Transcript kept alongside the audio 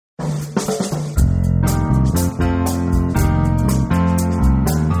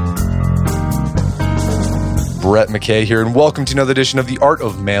Brett McKay here, and welcome to another edition of the Art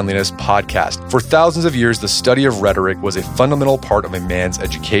of Manliness podcast. For thousands of years, the study of rhetoric was a fundamental part of a man's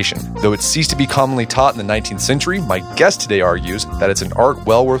education. Though it ceased to be commonly taught in the 19th century, my guest today argues that it's an art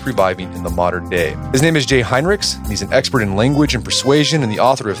well worth reviving in the modern day. His name is Jay Heinrichs, and he's an expert in language and persuasion and the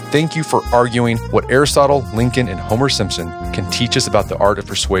author of Thank You for Arguing, What Aristotle, Lincoln, and Homer Simpson Can Teach Us About the Art of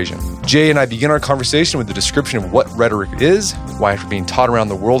Persuasion. Jay and I begin our conversation with the description of what rhetoric is, why after being taught around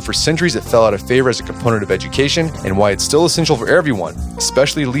the world for centuries it fell out of favor as a component of education, and why it's still essential for everyone,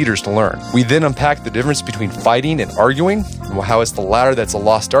 especially leaders, to learn. We then unpack the difference between fighting and arguing, and how it's the latter that's a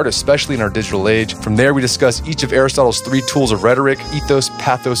lost art, especially in our digital age. From there, we discuss each of Aristotle's three tools of rhetoric: ethos,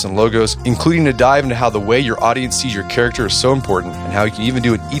 pathos, and logos, including a dive into how the way your audience sees your character is so important, and how you can even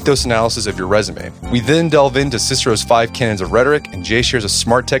do an ethos analysis of your resume. We then delve into Cicero's 5 canons of rhetoric, and Jay shares a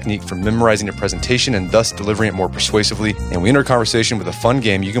smart technique for memorizing a presentation and thus delivering it more persuasively, and we enter a conversation with a fun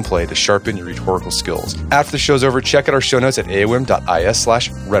game you can play to sharpen your rhetorical skills. After the show's over, check out our show notes at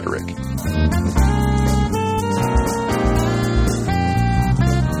aom.is/rhetoric.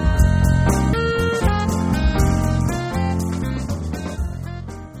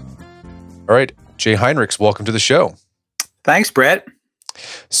 All right, Jay Heinrichs, welcome to the show. Thanks, Brett.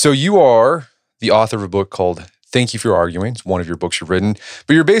 So you are the author of a book called Thank You for Arguing. It's one of your books you've written,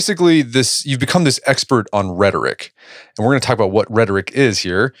 but you're basically you've become this expert on rhetoric. And we're going to talk about what rhetoric is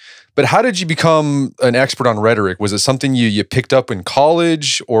here. But how did you become an expert on rhetoric? Was it something you picked up in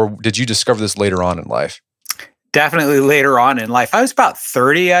college, or did you discover this later on in life? Definitely later on in life. I was about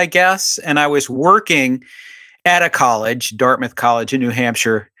 30, I guess, and I was working at a college, Dartmouth College in New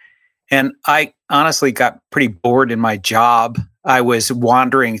Hampshire, and I honestly got pretty bored in my job. I was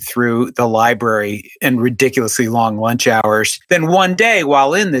wandering through the library in ridiculously long lunch hours. Then one day,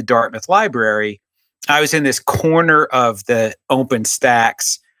 while in the Dartmouth library, I was in this corner of the open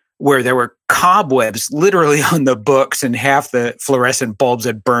stacks where there were cobwebs literally on the books and half the fluorescent bulbs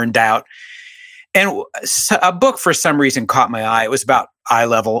had burned out. And a book, for some reason, caught my eye. It was about eye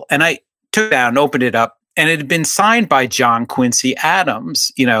level. And I took it down and opened it up. And it had been signed by John Quincy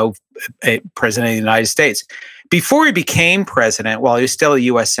Adams, President of the United States. Before he became president, while he was still a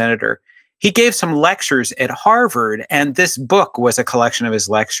U.S. Senator, he gave some lectures at Harvard. And this book was a collection of his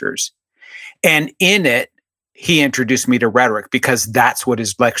lectures. And in it, he introduced me to rhetoric because that's what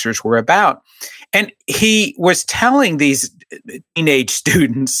his lectures were about. And he was telling these teenage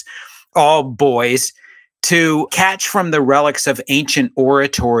students, all boys, to catch from the relics of ancient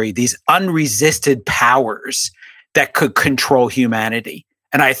oratory these unresisted powers that could control humanity.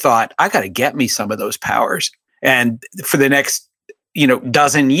 And I thought, I got to get me some of those powers. And for the next,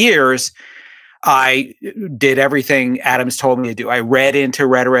 dozen years, I did everything Adams told me to do. I read into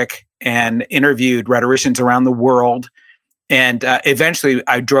rhetoric and interviewed rhetoricians around the world. And eventually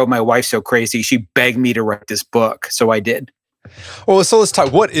I drove my wife so crazy, she begged me to write this book. So I did. Well, so let's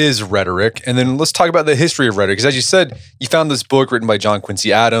talk, what is rhetoric? And then let's talk about the history of rhetoric. Because as you said, you found this book written by John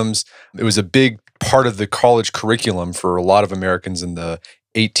Quincy Adams. It was a big part of the college curriculum for a lot of Americans in the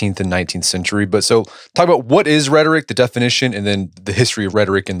 18th and 19th century. But so talk about what is rhetoric, the definition, and then the history of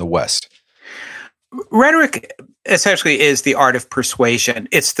rhetoric in the West. Rhetoric essentially is the art of persuasion.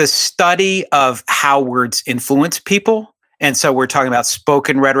 It's the study of how words influence people. And so we're talking about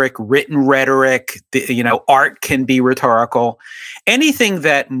spoken rhetoric, written rhetoric, art can be rhetorical, anything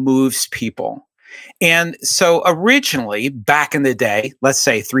that moves people. And so originally, back in the day, let's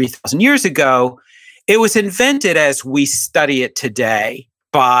say 3,000 years ago, it was invented as we study it today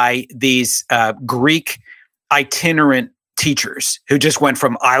by these Greek itinerant teachers who just went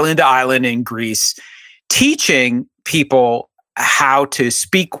from island to island in Greece, teaching people how to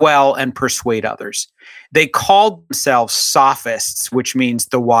speak well and persuade others. They called themselves sophists, which means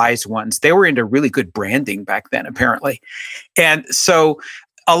the wise ones. They were into really good branding back then, apparently. And so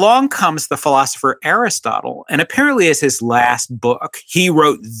along comes the philosopher Aristotle, and apparently as his last book, he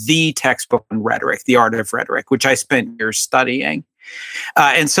wrote the textbook on rhetoric, The Art of Rhetoric, which I spent years studying.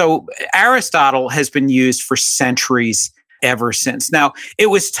 And so Aristotle has been used for centuries ever since. Now, it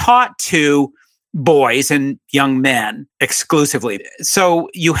was taught to boys and young men exclusively. So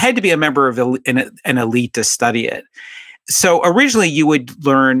you had to be a member of an elite to study it. So originally you would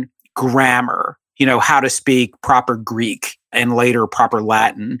learn grammar, how to speak proper Greek and later proper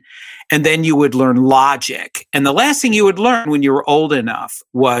Latin. And then you would learn logic. And the last thing you would learn when you were old enough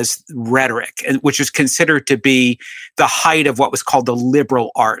was rhetoric, which was considered to be the height of what was called the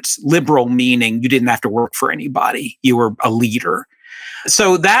liberal arts. Liberal meaning you didn't have to work for anybody. You were a leader.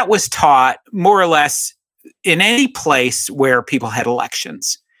 So that was taught more or less in any place where people had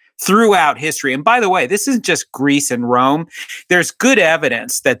elections. throughout history. And by the way, this isn't just Greece and Rome. There's good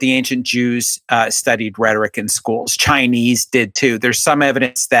evidence that the ancient Jews studied rhetoric in schools. Chinese did too. There's some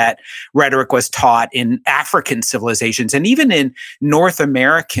evidence that rhetoric was taught in African civilizations and even in North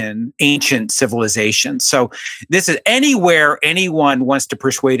American ancient civilizations. So this is anywhere anyone wants to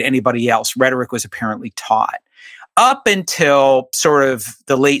persuade anybody else, rhetoric was apparently taught. Up until sort of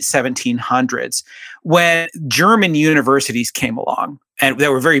the late 1700s, when German universities came along and they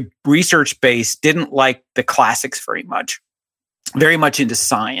were very research-based, didn't like the classics very much into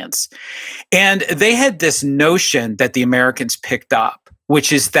science. And they had this notion that the Americans picked up,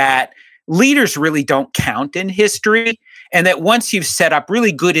 which is that leaders really don't count in history, and that once you've set up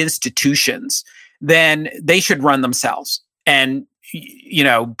really good institutions, then they should run themselves. And,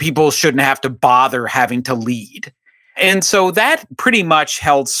 people shouldn't have to bother having to lead. And so that pretty much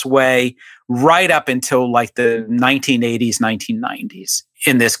held sway right up until like the 1980s, 1990s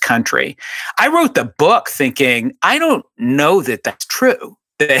in this country. I wrote the book thinking, I don't know that that's true,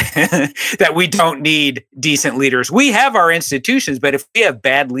 that we don't need decent leaders. We have our institutions, but if we have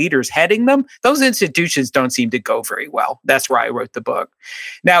bad leaders heading them, those institutions don't seem to go very well. That's why I wrote the book.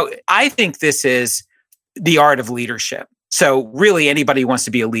 Now, I think this is the art of leadership. So really anybody who wants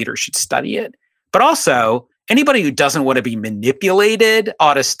to be a leader should study it. But also, anybody who doesn't want to be manipulated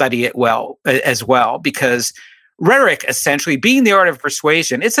ought to study it as well, because rhetoric, essentially being the art of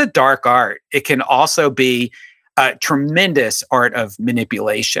persuasion, it's a dark art. It can also be a tremendous art of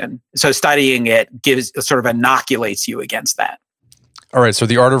manipulation. So studying it sort of inoculates you against that. All right, so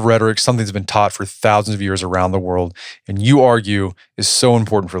the art of rhetoric, something that's been taught for thousands of years around the world, and you argue is so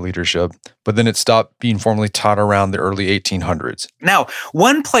important for leadership, but then it stopped being formally taught around the early 1800s. Now,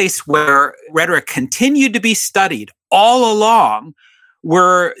 one place where rhetoric continued to be studied all along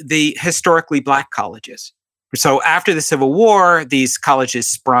were the historically Black colleges. So after the Civil War, these colleges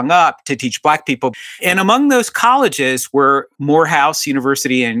sprung up to teach Black people. And among those colleges were Morehouse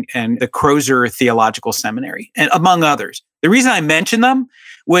University and the Crozer Theological Seminary, and among others. The reason I mention them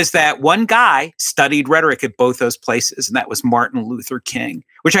was that one guy studied rhetoric at both those places, and that was Martin Luther King,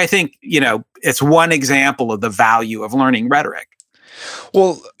 which I think, it's one example of the value of learning rhetoric.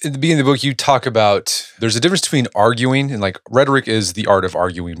 Well, at the beginning of the book, you talk about there's a difference between arguing and rhetoric is the art of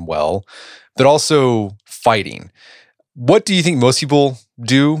arguing well, but also fighting. What do you think most people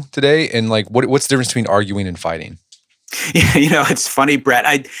do today? And what's the difference between arguing and fighting? Yeah, it's funny,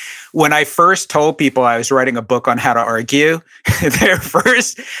 Brett. When I first told people I was writing a book on how to argue,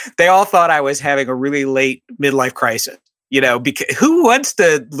 they all thought I was having a really late midlife crisis. Because who wants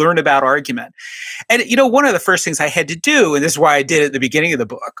to learn about argument? And, one of the first things I had to do, and this is why I did it at the beginning of the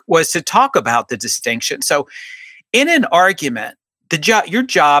book, was to talk about the distinction. So in an argument, your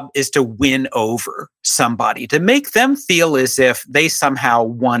job is to win over somebody, to make them feel as if they somehow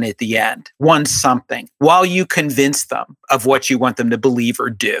won at the end, won something, while you convince them of what you want them to believe or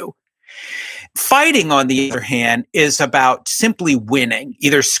do. Fighting, on the other hand, is about simply winning,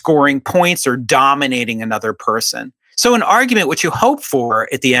 either scoring points or dominating another person. So an argument, what you hope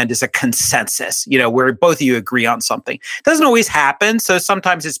for at the end is a consensus, where both of you agree on something. It doesn't always happen. So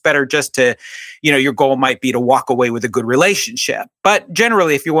sometimes it's better just to, your goal might be to walk away with a good relationship. But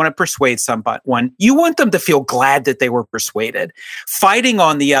generally, if you want to persuade someone, you want them to feel glad that they were persuaded. Fighting,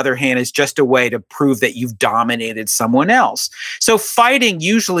 on the other hand, is just a way to prove that you've dominated someone else. So fighting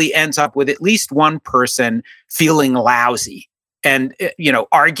usually ends up with at least one person feeling lousy. And,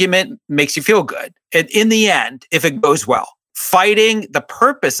 argument makes you feel good. And in the end, if it goes well, fighting, the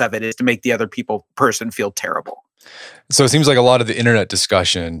purpose of it is to make the other person feel terrible. So it seems like a lot of the internet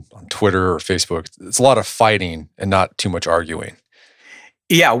discussion on Twitter or Facebook, it's a lot of fighting and not too much arguing.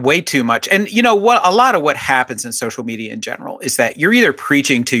 Yeah, way too much. And a lot of what happens in social media in general is that you're either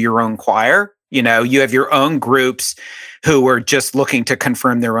preaching to your own choir, you have your own groups who are just looking to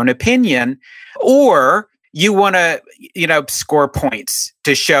confirm their own opinion, or you want to, score points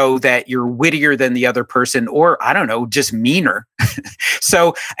to show that you're wittier than the other person, or I don't know, just meaner.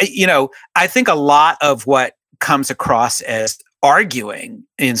 So, I think a lot of what comes across as arguing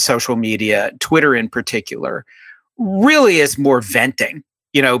in social media, Twitter in particular, really is more venting.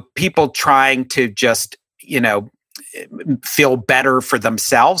 People trying to just, feel better for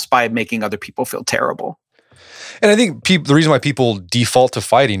themselves by making other people feel terrible. And I think the reason why people default to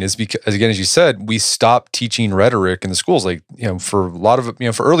fighting is because, again, as you said, we stopped teaching rhetoric in the schools. For a lot of,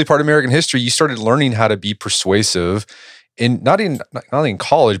 for early part of American history, you started learning how to be persuasive not in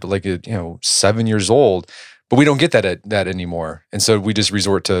college, but 7 years old. But we don't get that anymore. And so we just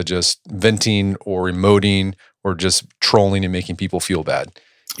resort to just venting or emoting or just trolling and making people feel bad.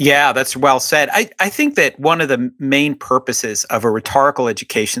 Yeah, that's well said. I think that one of the main purposes of a rhetorical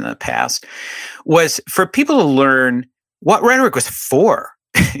education in the past was for people to learn what rhetoric was for.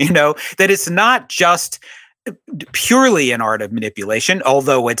 That it's not just purely an art of manipulation,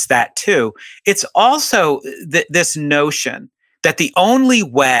 although it's that too. It's also this notion that the only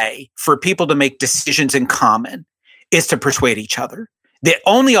way for people to make decisions in common is to persuade each other. The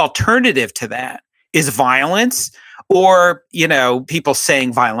only alternative to that is violence or, people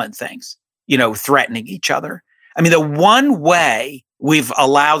saying violent things, threatening each other. I mean, the one way we've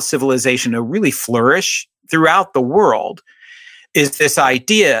allowed civilization to really flourish throughout the world is this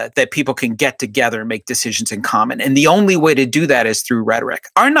idea that people can get together and make decisions in common. And the only way to do that is through rhetoric.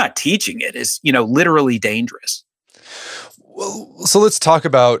 Our not teaching it is, literally dangerous. Well, so let's talk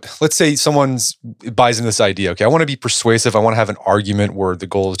about, let's say someone buys into this idea. Okay, I want to be persuasive. I want to have an argument where the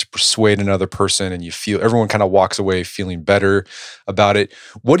goal is to persuade another person and everyone kind of walks away feeling better about it.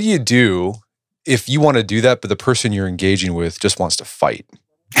 What do you do if you want to do that, but the person you're engaging with just wants to fight?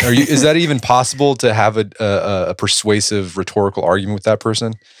 Is that even possible to have a persuasive rhetorical argument with that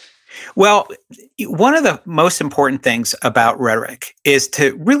person? Well, one of the most important things about rhetoric is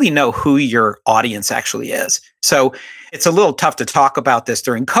to really know who your audience actually is. So it's a little tough to talk about this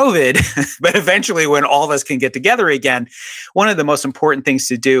during COVID, but eventually when all of us can get together again, one of the most important things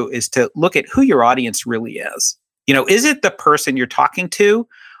to do is to look at who your audience really is. Is it the person you're talking to,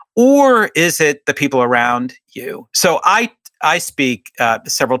 or is it the people around you? So I speak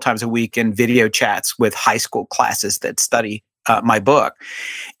several times a week in video chats with high school classes that study my book.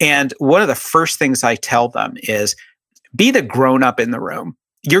 And one of the first things I tell them is be the grown-up in the room.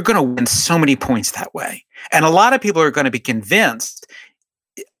 You're going to win so many points that way. And a lot of people are going to be convinced,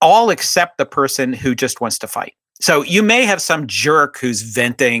 all except the person who just wants to fight. So you may have some jerk who's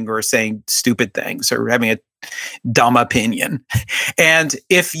venting or saying stupid things or having a dumb opinion. And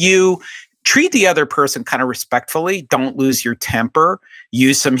if you treat the other person kind of respectfully, don't lose your temper,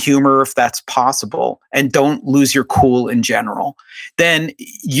 use some humor if that's possible, and don't lose your cool in general, then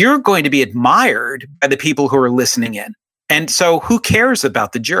you're going to be admired by the people who are listening in. And so who cares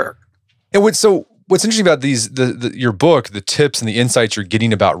about the jerk? And what's interesting about your book, the tips and the insights you're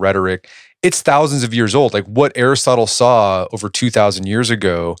getting about rhetoric, it's thousands of years old. Like what Aristotle saw over 2,000 years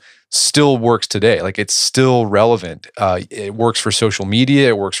ago still works today. Like it's still relevant. It works for social media.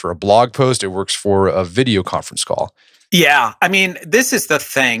 It works for a blog post. It works for a video conference call. Yeah. I mean, this is the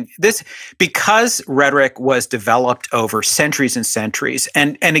thing. Because rhetoric was developed over centuries and centuries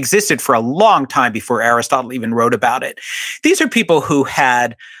and existed for a long time before Aristotle even wrote about it. These are people who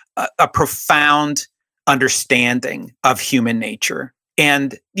had a profound understanding of human nature.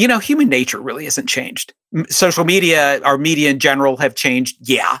 And, human nature really hasn't changed. Social media, our media in general have changed.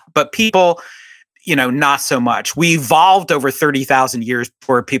 Yeah. But people, not so much. We evolved over 30,000 years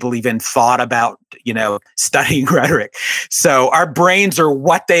before people even thought about, studying rhetoric. So our brains are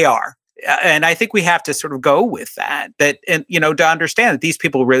what they are. And I think we have to sort of go with that, to understand that these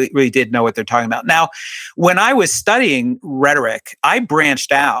people really, really did know what they're talking about. Now, when I was studying rhetoric, I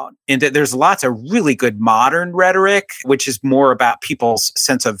branched out into, there's lots of really good modern rhetoric, which is more about people's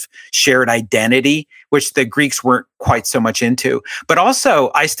sense of shared identity, which the Greeks weren't quite so much into. But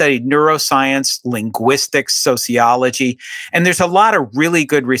also I studied neuroscience, linguistics, sociology, and there's a lot of really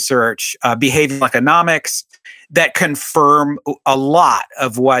good research, behavioral economics, that confirm a lot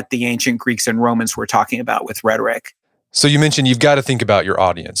of what the ancient Greeks and Romans were talking about with rhetoric. So you mentioned you've got to think about your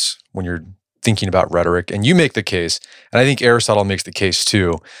audience when you're thinking about rhetoric, and you make the case, and I think Aristotle makes the case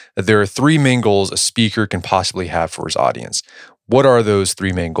too, that there are three main goals a speaker can possibly have for his audience. What are those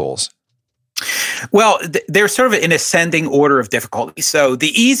three main goals? Well, they're sort of in ascending order of difficulty. So the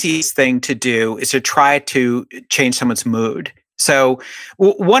easiest thing to do is to try to change someone's mood. So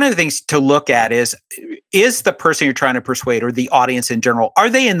one of the things to look at is the person you're trying to persuade or the audience in general,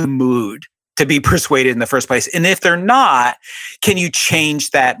 are they in the mood to be persuaded in the first place? And if they're not, can you change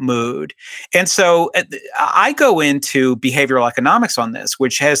that mood? And so I go into behavioral economics on this,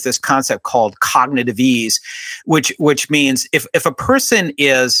 which has this concept called cognitive ease, which means if a person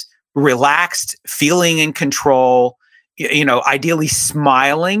is relaxed, feeling in control, ideally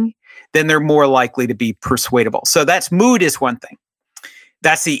smiling, then they're more likely to be persuadable. So mood is one thing.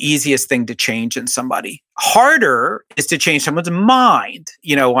 That's the easiest thing to change in somebody. Harder is to change someone's mind,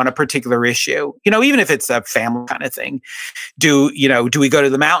 on a particular issue. Even if it's a family kind of thing. Do we go to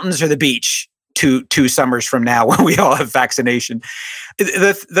the mountains or the beach two summers from now when we all have vaccination?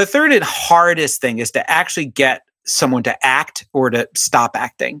 The third and hardest thing is to actually get someone to act or to stop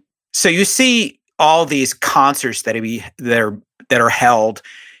acting. So you see all these concerts that are held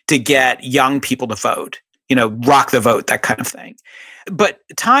to get young people to vote. rock the vote, that kind of thing. But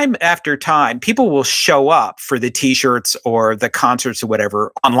time after time, people will show up for the t-shirts or the concerts or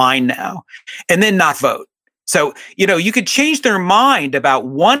whatever online now and then not vote. So, you could change their mind about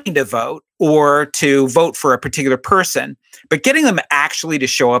wanting to vote or to vote for a particular person, but getting them actually to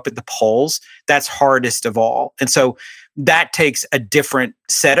show up at the polls, that's hardest of all. And so that takes a different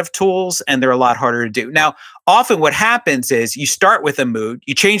set of tools, and they're a lot harder to do. Now, often what happens is you start with a mood,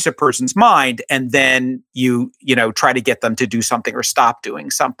 you change the person's mind, and then you try to get them to do something or stop doing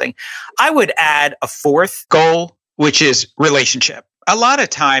something. I would add a fourth goal, which is relationship. A lot of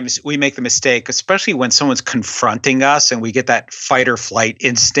times we make the mistake, especially when someone's confronting us and we get that fight or flight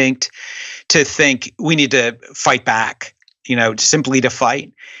instinct, to think we need to fight back, simply to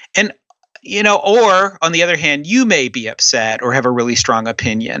fight. And, or on the other hand, you may be upset or have a really strong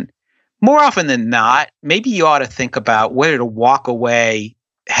opinion. More often than not, maybe you ought to think about whether to walk away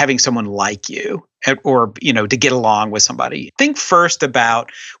having someone like you or, to get along with somebody. Think first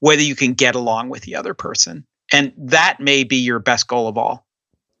about whether you can get along with the other person. And that may be your best goal of all.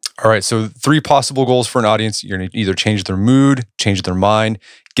 All right. So 3 possible goals for an audience. You're going to either change their mood, change their mind,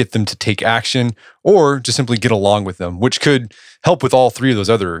 get them to take action, or just simply get along with them, which could help with all 3 of those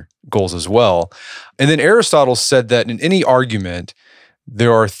other goals as well. And then Aristotle said that in any argument,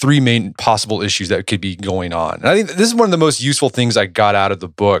 there are 3 main possible issues that could be going on. And I think this is one of the most useful things I got out of the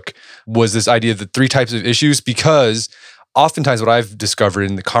book was this idea of the 3 types of issues, because oftentimes what I've discovered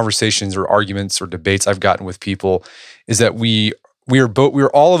in the conversations or arguments or debates I've gotten with people is that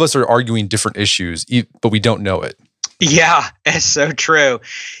all of us are arguing different issues, but we don't know it. Yeah, it's so true.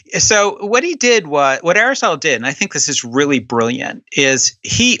 So what Aristotle did, and I think this is really brilliant, is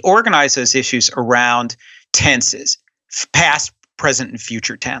he organized those issues around tenses, past, present, and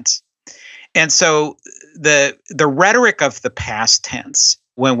future tense. And so the rhetoric of the past tense,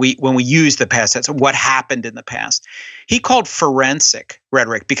 when we use the past tense, what happened in the past, he called forensic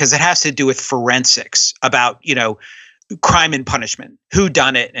rhetoric because it has to do with forensics about, crime and punishment, who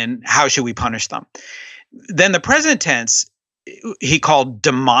done it and how should we punish them. Then the present tense, he called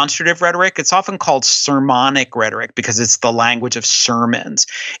demonstrative rhetoric. It's often called sermonic rhetoric because it's the language of sermons.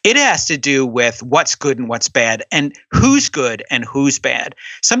 It has to do with what's good and what's bad and who's good and who's bad.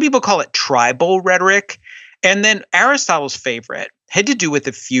 Some people call it tribal rhetoric. And then Aristotle's favorite had to do with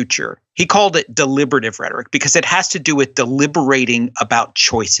the future. He called it deliberative rhetoric because it has to do with deliberating about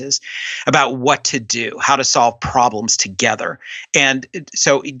choices, about what to do, how to solve problems together. And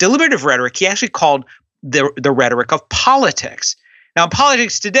so deliberative rhetoric, he actually called the rhetoric of politics. Now, in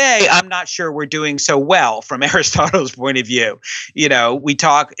politics today, I'm not sure we're doing so well from Aristotle's point of view. We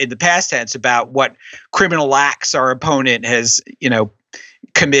talk in the past tense about what criminal acts our opponent has,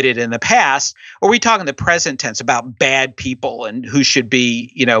 committed in the past, or we talk in the present tense about bad people and who should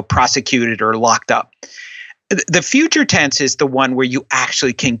be, prosecuted or locked up. The future tense is the one where you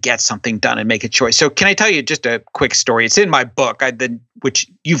actually can get something done and make a choice. So can I tell you just a quick story? It's in my book, which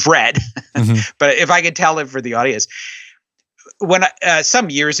you've read, but if I could tell it for the audience. When some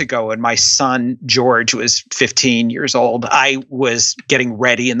years ago, when my son George was 15 years old, I was getting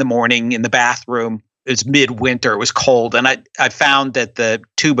ready in the morning in the bathroom. It was midwinter, it was cold, and I found that the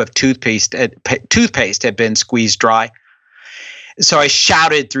tube of toothpaste had been squeezed dry. So I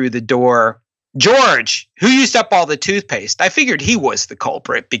shouted through the door, "George, who used up all the toothpaste?" I figured he was the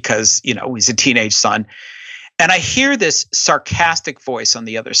culprit because, he's a teenage son. And I hear this sarcastic voice on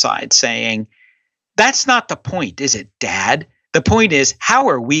the other side saying, "That's not the point, is it, Dad? The point is, how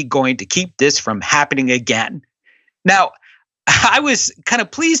are we going to keep this from happening again?" Now, I was kind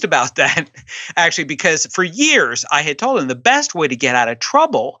of pleased about that, actually, because for years I had told him the best way to get out of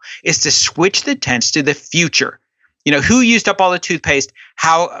trouble is to switch the tense to the future. Who used up all the toothpaste?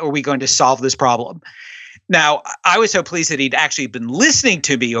 How are we going to solve this problem? Now, I was so pleased that he'd actually been listening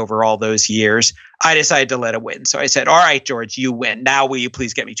to me over all those years, I decided to let him win. So I said, "All right, George, you win. Now will you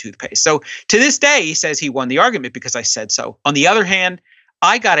please get me toothpaste?" So to this day, he says he won the argument because I said so. On the other hand,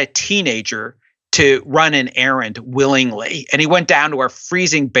 I got a teenager to run an errand willingly. And he went down to our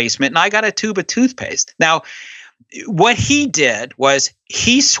freezing basement and I got a tube of toothpaste. Now, what he did was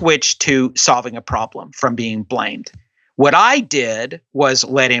he switched to solving a problem from being blamed. What I did was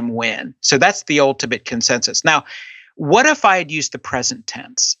let him win. So that's the ultimate consensus. Now, what if I had used the present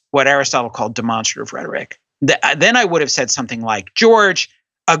tense, what Aristotle called demonstrative rhetoric? Then I would have said something like, "George,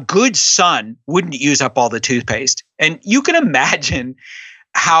 a good son wouldn't use up all the toothpaste." And you can imagine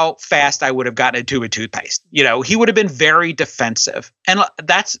how fast I would have gotten a tube of toothpaste. He would have been very defensive. And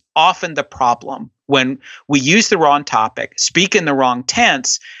that's often the problem when we use the wrong topic, speak in the wrong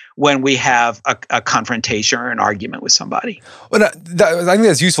tense. when we have a confrontation or an argument with somebody. Well, I think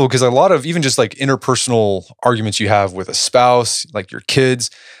that's useful because a lot of even just like interpersonal arguments you have with a spouse, like your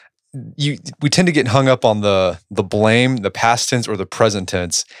kids, we tend to get hung up on the blame, the past tense or the present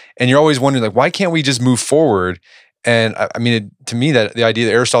tense, and you're always wondering like, why can't we just move forward? And I mean, to me, that the idea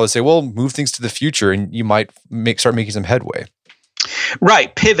that Aristotle would say, well, move things to the future, and you might start making some headway.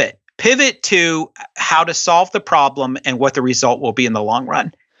 Right, pivot to how to solve the problem and what the result will be in the long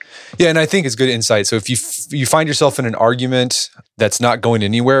run. Yeah, and I think it's good insight. So if you find yourself in an argument that's not going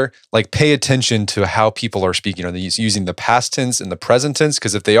anywhere, like pay attention to how people are speaking. Are they using the past tense and the present tense?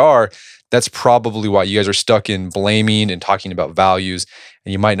 Because if they are, that's probably why you guys are stuck in blaming and talking about values,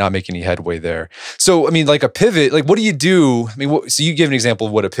 and you might not make any headway there. So, I mean, like a pivot, like what do you do? I mean, so you give an example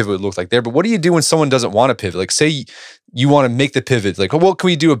of what a pivot would look like there, but what do you do when someone doesn't want to pivot? Like say you want to make the pivot, like, oh, what can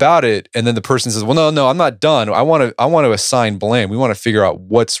we do about it? And then the person says, well, no, I'm not done. I want to assign blame. We want to figure out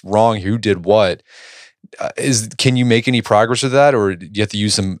what's wrong, who did what. Can you make any progress with that, or do you have to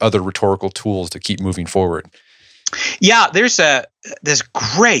use some other rhetorical tools to keep moving forward? Yeah, there's this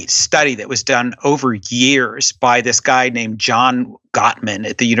great study that was done over years by this guy named John Gottman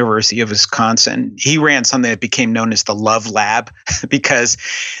at the University of Wisconsin. He ran something that became known as the Love Lab because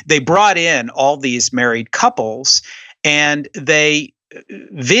they brought in all these married couples and they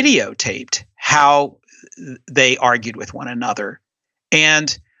videotaped how they argued with one another.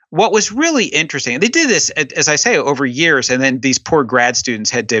 And what was really interesting, they did this, as I say, over years, and then these poor grad students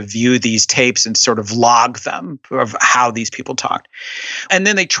had to view these tapes and sort of log them of how these people talked. And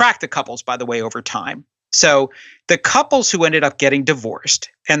then they tracked the couples, by the way, over time. So the couples who ended up getting divorced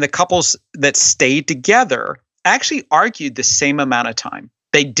and the couples that stayed together actually argued the same amount of time.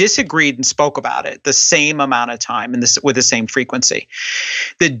 They disagreed and spoke about it the same amount of time and with the same frequency.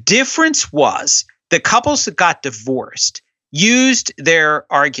 The difference was the couples that got divorced used their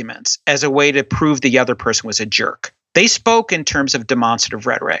arguments as a way to prove the other person was a jerk. They spoke in terms of demonstrative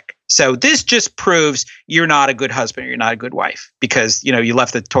rhetoric. So this just proves you're not a good husband or you're not a good wife because, you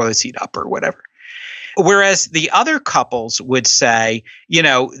left the toilet seat up or whatever. Whereas the other couples would say,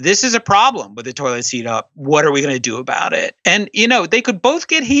 this is a problem with the toilet seat up. What are we going to do about it? And, they could both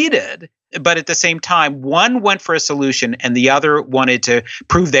get heated, but at the same time, one went for a solution and the other wanted to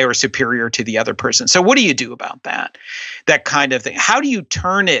prove they were superior to the other person. So what do you do about that? That kind of thing. How do you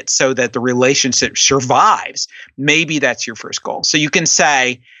turn it so that the relationship survives? Maybe that's your first goal. So you can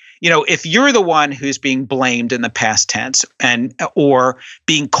say, if you're the one who's being blamed in the past tense or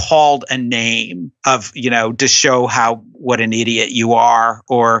being called a name of, to show what an idiot you are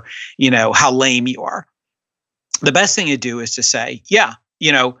or, how lame you are, the best thing to do is to say,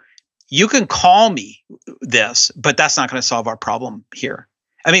 you can call me this, but that's not going to solve our problem here.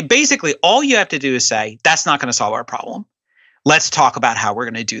 I mean, basically, all you have to do is say, that's not going to solve our problem. Let's talk about how we're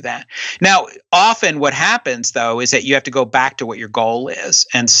going to do that. Now, often what happens, though, is that you have to go back to what your goal is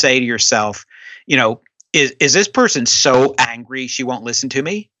and say to yourself, is this person so angry she won't listen to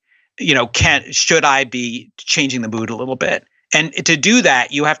me? Should I be changing the mood a little bit? And to do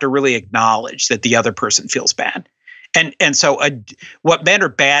that, you have to really acknowledge that the other person feels bad. And so what men are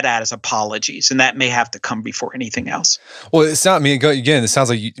bad at is apologies, and that may have to come before anything else. Well, it sounds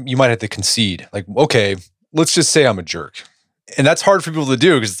like you might have to concede. Like, okay, let's just say I'm a jerk. And that's hard for people to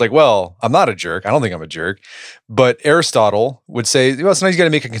do because it's like, well, I'm not a jerk. I don't think I'm a jerk. But Aristotle would say, well, sometimes you got to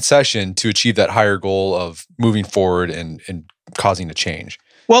make a concession to achieve that higher goal of moving forward and causing a change.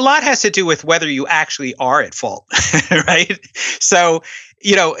 Well, a lot has to do with whether you actually are at fault, right? So,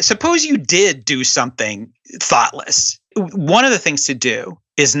 suppose you did do something thoughtless. One of the things to do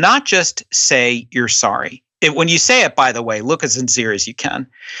is not just say you're sorry. When you say it, by the way, look as sincere as you can.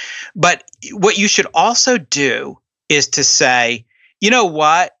 But what you should also do is to say, you know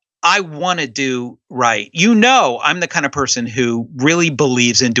what? I want to do right. I'm the kind of person who really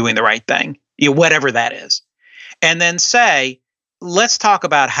believes in doing the right thing, whatever that is. And then say, let's talk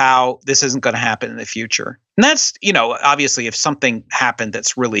about how this isn't going to happen in the future. And that's, obviously if something happened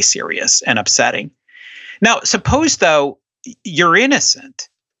that's really serious and upsetting. Now, suppose though you're innocent,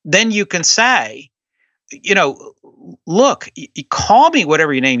 then you can say, look, call me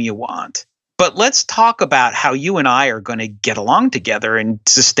whatever name you want, but let's talk about how you and I are going to get along together and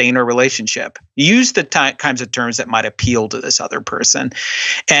sustain our relationship. Use the kinds of terms that might appeal to this other person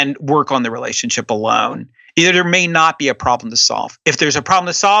and work on the relationship alone. Either there may not be a problem to solve. If there's a problem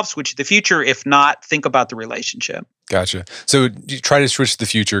to solve, switch to the future. If not, think about the relationship. Gotcha. So you try to switch to the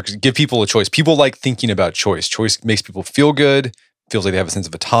future, give people a choice. People like thinking about choice. Choice makes people feel good, feels like they have a sense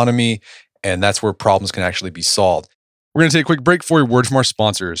of autonomy, and that's where problems can actually be solved. We're going to take a quick break for a word from our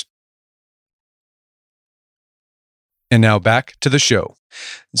sponsors. And now back to the show.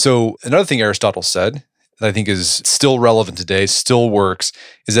 So another thing Aristotle said that I think is still relevant today, still works,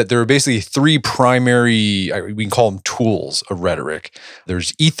 is that there are basically three primary, we can call them tools of rhetoric.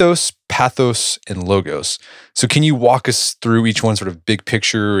 There's ethos, pathos, and logos. So can you walk us through each one sort of big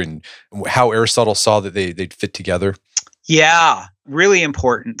picture and how Aristotle saw that they'd fit together? Yeah, really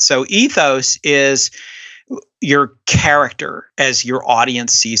important. So ethos is your character as your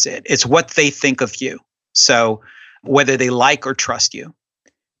audience sees it. It's what they think of you. So whether they like or trust you.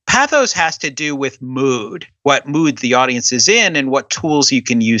 Pathos has to do with mood, what mood the audience is in and what tools you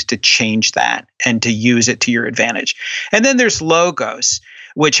can use to change that and to use it to your advantage. And then there's logos,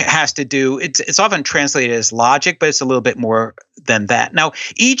 which has to do, it's often translated as logic, but it's a little bit more than that. Now,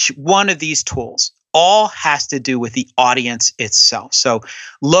 each one of these tools all has to do with the audience itself. So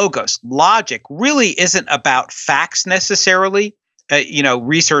logos, logic, really isn't about facts necessarily.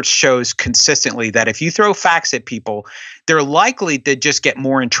 Research shows consistently that if you throw facts at people, they're likely to just get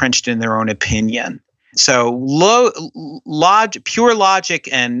more entrenched in their own opinion. So pure logic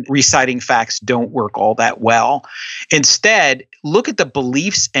and reciting facts don't work all that well. Instead, look at the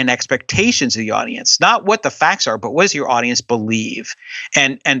beliefs and expectations of the audience, not what the facts are, but what does your audience believe,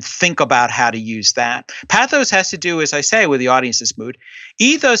 and think about how to use that. Pathos has to do, as I say, with the audience's mood.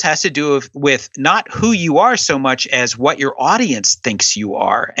 Ethos has to do with not who you are so much as what your audience thinks you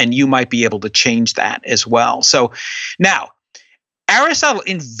are, and you might be able to change that as well. So now, Aristotle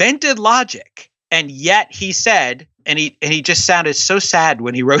invented logic. And yet he said, and he just sounded so sad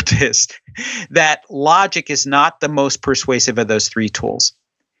when he wrote this, that logic is not the most persuasive of those three tools.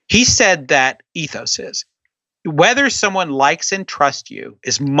 He said that ethos is. Whether someone likes and trusts you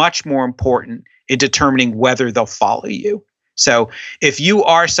is much more important in determining whether they'll follow you. So if you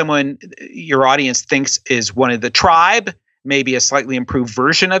are someone your audience thinks is one of the tribe, maybe a slightly improved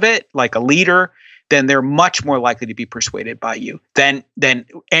version of it, like a leader, then they're much more likely to be persuaded by you than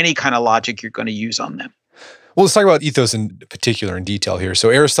any kind of logic you're going to use on them. Well, let's talk about ethos in particular in detail here. So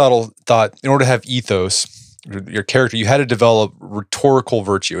Aristotle thought in order to have ethos, your character, you had to develop rhetorical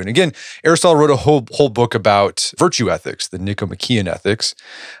virtue. And again, Aristotle wrote a whole book about virtue ethics, the Nicomachean Ethics.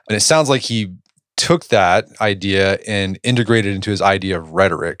 And it sounds like he took that idea and integrated it into his idea of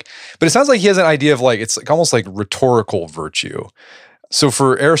rhetoric. But it sounds like he has an idea of it's almost like rhetorical virtue. So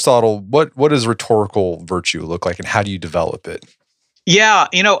for Aristotle, what does rhetorical virtue look like and how do you develop it? Yeah,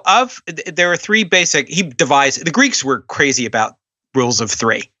 there are three basic, the Greeks were crazy about rules of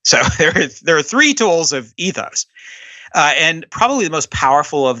three. So there are three tools of ethos. And probably the most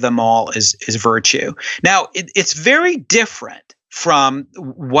powerful of them all is virtue. Now, it's very different from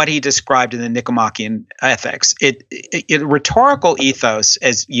what he described in the Nicomachean Ethics. Rhetorical ethos,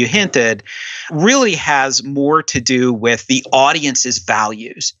 as you hinted, really has more to do with the audience's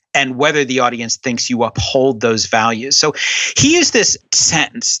values and whether the audience thinks you uphold those values. So he used this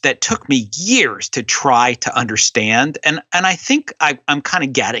sentence that took me years to try to understand, and I think I'm kind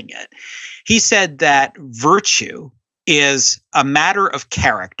of getting it. He said that virtue is a matter of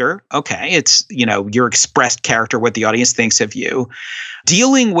character. Okay, it's, your expressed character, what the audience thinks of you,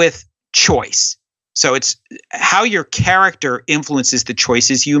 dealing with choice. So it's how your character influences the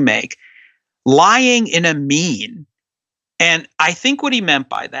choices you make, lying in a mean. And I think what he meant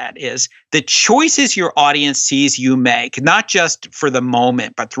by that is the choices your audience sees you make, not just for the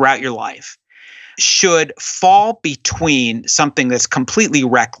moment, but throughout your life, should fall between something that's completely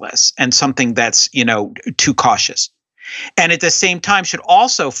reckless and something that's, too cautious. And at the same time should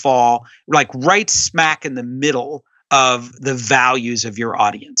also fall right smack in the middle of the values of your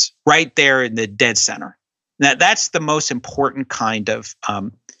audience, right there in the dead center. Now, that's the most important kind of,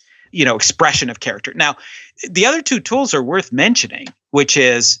 expression of character. Now, the other two tools are worth mentioning, which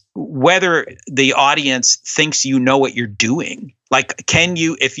is whether the audience thinks you know what you're doing.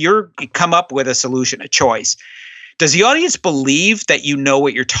 If you come up with a solution, a choice, does the audience believe that you know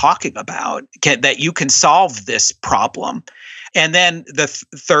what you're talking about, that you can solve this problem? And then the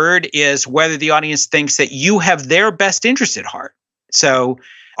third is whether the audience thinks that you have their best interest at heart. So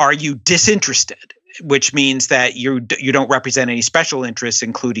are you disinterested, which means that you don't represent any special interests,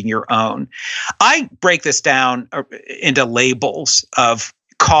 including your own? I break this down into labels of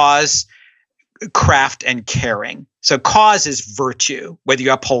cause, craft, and caring. So cause is virtue, whether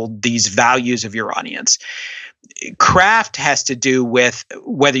you uphold these values of your audience. Craft has to do with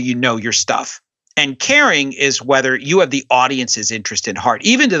whether you know your stuff. And caring is whether you have the audience's interest in heart,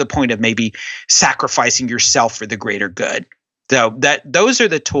 even to the point of maybe sacrificing yourself for the greater good. So those are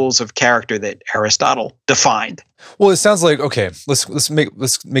the tools of character that Aristotle defined. Well, it sounds like, okay, let's make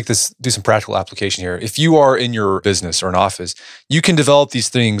this, do some practical application here. If you are in your business or an office, you can develop these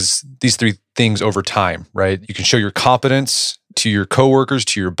three things over time, right? You can show your competence to your coworkers,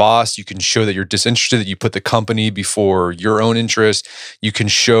 to your boss. You can show that you're disinterested, that you put the company before your own interest. You can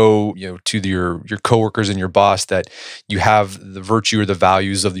show, to your coworkers and your boss that you have the virtue or the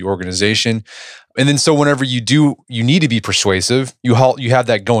values of the organization. And then so whenever you need to be persuasive, you have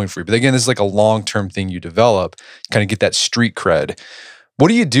that going for you. But again, this is like a long-term thing you develop, kind of get that street cred. What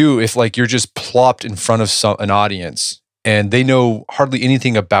do you do if like you're just plopped in front of an audience and they know hardly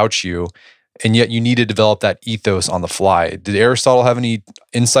anything about you, and yet you need to develop that ethos on the fly? Did Aristotle have any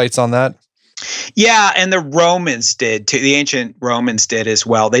insights on that? Yeah, and the Romans did too. The ancient Romans did as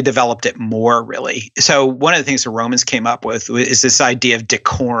well. They developed it more, really. So one of the things the Romans came up with is this idea of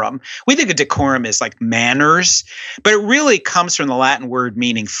decorum. We think of decorum as like manners, but it really comes from the Latin word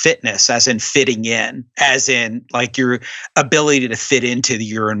meaning fitness, as in fitting in, as in like your ability to fit into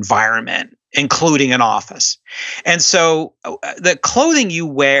your environment, including an office. And so the clothing you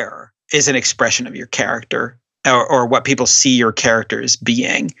wear is an expression of your character, or what people see your character as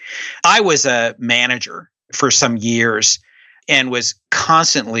being. I was a manager for some years and was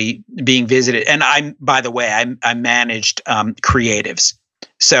constantly being visited. And by the way, I managed creatives,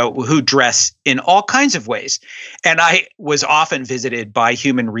 so who dress in all kinds of ways. And I was often visited by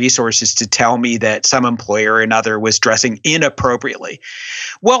human resources to tell me that some employer or another was dressing inappropriately.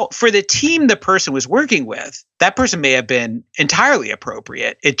 Well, for the team the person was working with, that person may have been entirely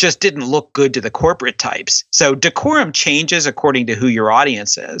appropriate. It just didn't look good to the corporate types. So decorum changes according to who your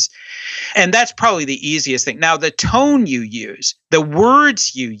audience is. And that's probably the easiest thing. Now, the tone you use, the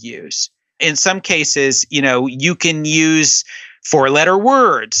words you use, in some cases, you can use 4-letter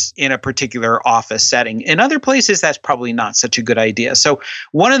words in a particular office setting. In other places, that's probably not such a good idea. So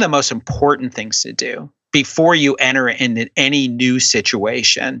one of the most important things to do before you enter into any new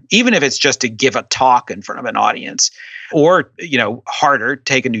situation, even if it's just to give a talk in front of an audience, or, harder,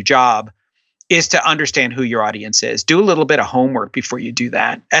 take a new job, is to understand who your audience is. Do a little bit of homework before you do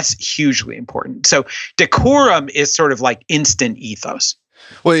that. That's hugely important. So decorum is sort of like instant ethos.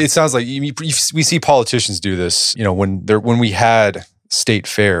 Well, it sounds like we see politicians do this. When we had state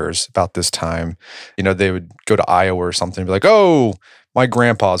fairs about this time, they would go to Iowa or something and be like, "Oh, my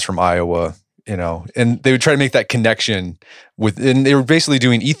grandpa's from Iowa," and they would try to make that connection and they were basically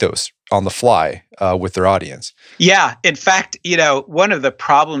doing ethos on the fly with their audience. Yeah. In fact, one of the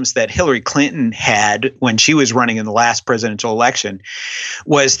problems that Hillary Clinton had when she was running in the last presidential election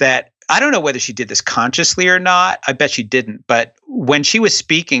was that, I don't know whether she did this consciously or not. I bet she didn't. But when she was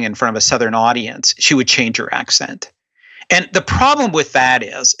speaking in front of a Southern audience, she would change her accent. And the problem with that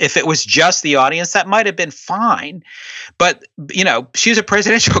is, if it was just the audience, that might have been fine. But, she was a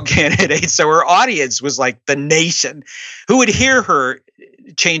presidential candidate, so her audience was like the nation, who would hear her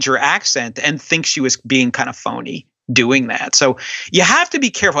change her accent and think she was being kind of phony doing that. So you have to be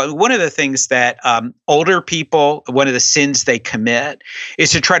careful. One of the things that older people, one of the sins they commit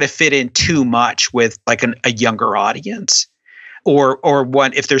is to try to fit in too much with like a younger audience. Or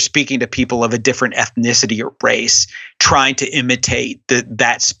one, if they're speaking to people of a different ethnicity or race, trying to imitate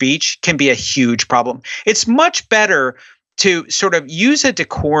that speech can be a huge problem. It's much better to sort of use a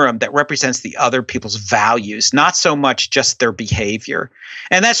decorum that represents the other people's values, not so much just their behavior.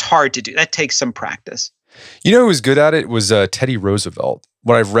 And that's hard to do. That takes some practice. Who was good at it was Teddy Roosevelt,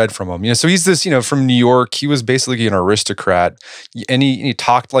 what I've read from him. So he's this, from New York. He was basically an aristocrat, and he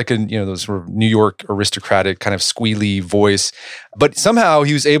talked like those sort of New York aristocratic kind of squealy voice. But somehow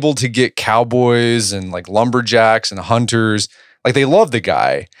he was able to get cowboys and like lumberjacks and hunters. Like, they loved the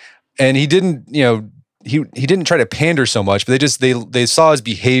guy. And he didn't, he didn't try to pander so much, but they saw his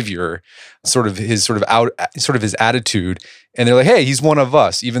behavior, sort of his attitude, and they're like, "Hey, he's one of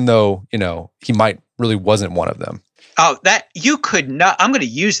us," even though he really wasn't one of them. Oh, that you could not. I'm going to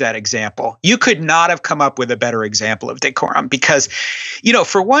use that example. You could not have come up with a better example of decorum because,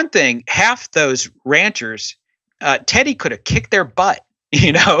 for one thing, half those ranchers, Teddy could have kicked their butt.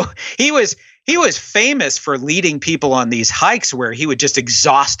 He was famous for leading people on these hikes where he would just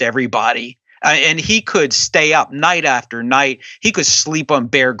exhaust everybody. And he could stay up night after night. He could sleep on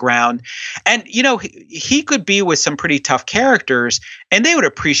bare ground. And, he could be with some pretty tough characters and they would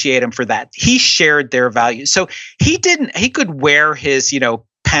appreciate him for that. He shared their values. So he could wear his,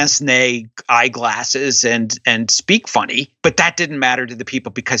 pince-nez eyeglasses and speak funny, but that didn't matter to the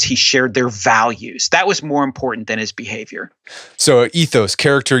people because he shared their values. That was more important than his behavior. So ethos,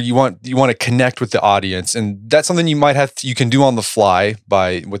 character, you want to connect with the audience, and that's something you can do on the fly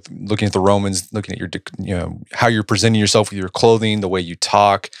with looking at the Romans, looking at how you're presenting yourself with your clothing, the way you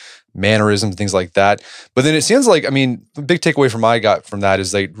talk, mannerisms, things like that. But then it seems like, the big takeaway I got from that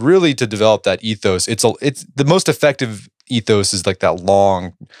is like really to develop that ethos. It's the most effective ethos is like that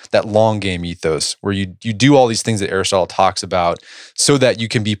long game ethos where you do all these things that Aristotle talks about so that you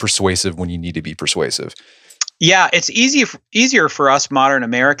can be persuasive when you need to be persuasive. Yeah, it's easier for us modern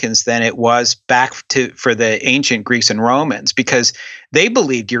Americans than it was for the ancient Greeks and Romans, because they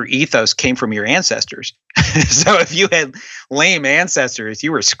believed your ethos came from your ancestors. So if you had lame ancestors,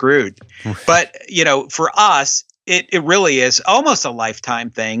 you were screwed. But, for us, it really is almost a lifetime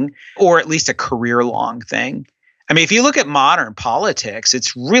thing, or at least a career-long thing. If you look at modern politics,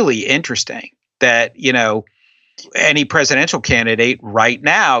 it's really interesting that, any presidential candidate right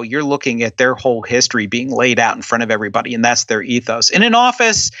now, you're looking at their whole history being laid out in front of everybody, and that's their ethos. In an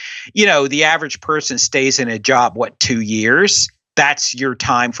office, the average person stays in a job, 2 years? That's your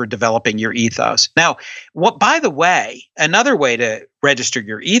time for developing your ethos. Now, by the way, another way to register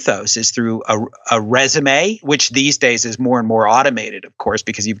your ethos is through a resume, which these days is more and more automated, of course,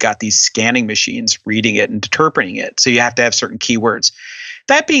 because you've got these scanning machines reading it and interpreting it. So you have to have certain keywords.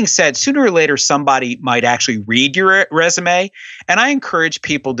 That being said, sooner or later, somebody might actually read your resume. And I encourage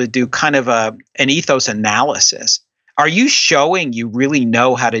people to do kind of an ethos analysis. Are you showing you really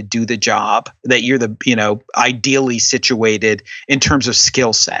know how to do the job, that you're ideally situated in terms of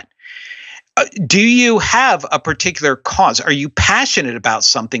skill set? Do you have a particular cause? Are you passionate about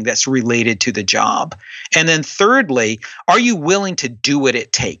something that's related to the job? And then thirdly, are you willing to do what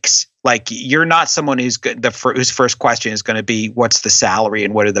it takes? Like, you're not someone whose first question is going to be, what's the salary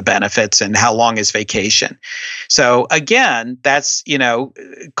and what are the benefits and how long is vacation? So again, that's,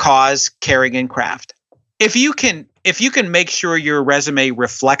 cause, caring, and craft. If you can make sure your resume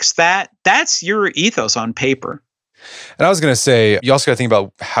reflects that, that's your ethos on paper. And I was going to say, you also got to think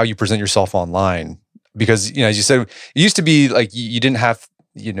about how you present yourself online, because, as you said, it used to be like you didn't have,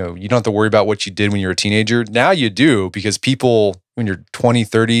 you don't have to worry about what you did when you were a teenager. Now you do, because people, when you're 20,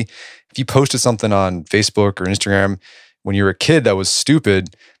 30, if you posted something on Facebook or Instagram when you were a kid that was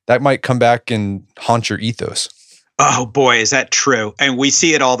stupid, that might come back and haunt your ethos. Oh boy, is that true? And we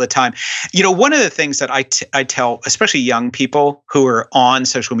see it all the time. One of the things that I tell, especially young people who are on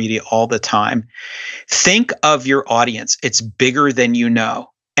social media all the time, think of your audience. It's bigger than you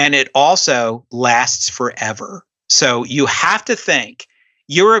know. And it also lasts forever. So you have to think,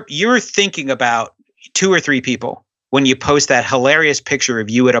 you're thinking about 2 or 3 people when you post that hilarious picture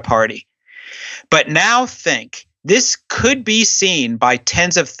of you at a party. But now think, this could be seen by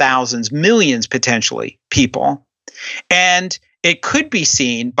tens of thousands, millions potentially, people. And it could be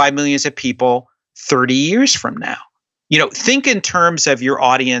seen by millions of people 30 years from now. Think in terms of your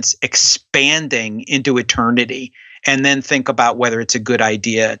audience expanding into eternity, and then think about whether it's a good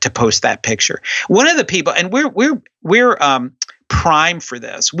idea to post that picture. One of the people, and we're prime for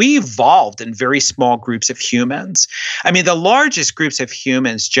this. We evolved in very small groups of humans. The largest groups of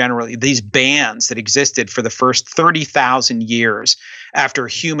humans, generally, these bands that existed for the first 30,000 years after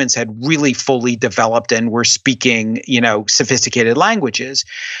humans had really fully developed and were speaking, sophisticated languages,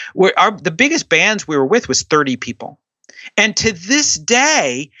 the biggest bands we were with was 30 people. And to this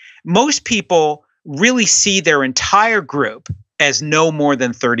day, most people really see their entire group as no more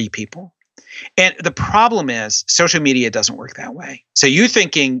than 30 people. And the problem is social media doesn't work that way. So you're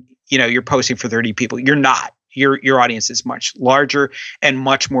thinking, you're posting for 30 people. You're not. Your audience is much larger and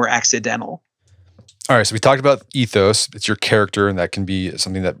much more accidental. All right. So we talked about ethos. It's your character, and that can be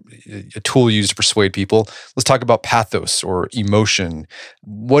something that a tool used to persuade people. Let's talk about pathos, or emotion.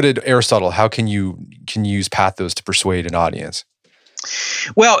 What did Aristotle, how can you use pathos to persuade an audience?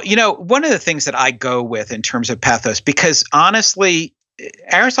 Well, one of the things that I go with in terms of pathos, because honestly,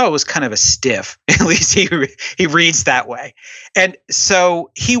 Aristotle was kind of a stiff. At least he reads that way. And so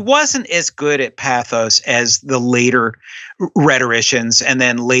he wasn't as good at pathos as the later rhetoricians and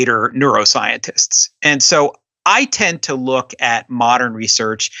then later neuroscientists. And so I tend to look at modern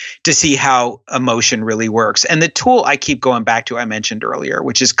research to see how emotion really works. And the tool I keep going back to, I mentioned earlier,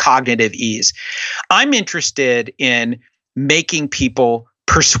 which is cognitive ease. I'm interested in making people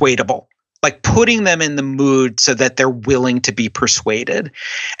persuadable, like putting them in the mood so that they're willing to be persuaded.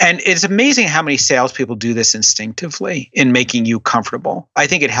 And it's amazing how many salespeople do this instinctively in making you comfortable. I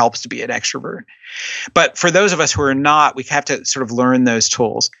think it helps to be an extrovert. But for those of us who are not, we have to sort of learn those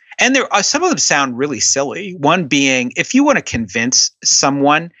tools. And there are some of them sound really silly. One being, if you want to convince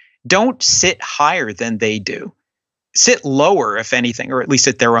someone, don't sit higher than they do. Sit lower, if anything, or at least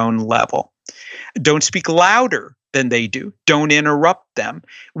at their own level. Don't speak louder than they do. Don't interrupt them.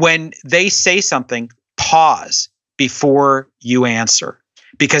 When they say something, pause before you answer,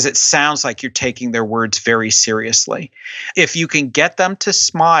 because it sounds like you're taking their words very seriously. If you can get them to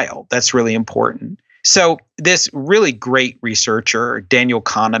smile, that's really important. So this really great researcher, Daniel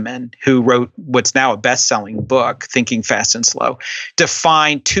Kahneman, who wrote what's now a best-selling book, Thinking Fast and Slow,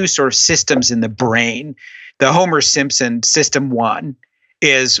 defined two sort of systems in the brain. The Homer Simpson system 1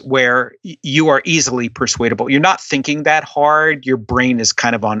 is where you are easily persuadable. You're not thinking that hard. Your brain is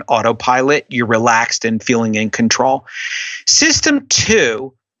kind of on autopilot. You're relaxed and feeling in control. System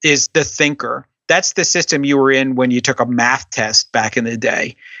 2 is the thinker. That's the system you were in when you took a math test back in the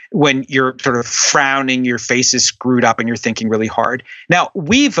day, when you're sort of frowning, your face is screwed up and you're thinking really hard. Now,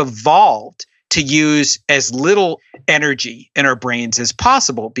 we've evolved to use as little energy in our brains as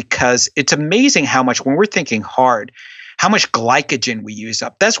possible, because it's amazing how much, when we're thinking hard, how much glycogen we use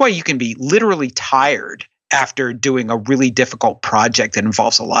up. That's why you can be literally tired after doing a really difficult project that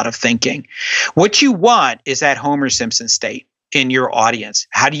involves a lot of thinking. What you want is that Homer Simpson state in your audience.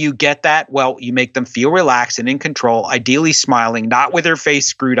 How do you get that? Well, you make them feel relaxed and in control, ideally smiling, not with their face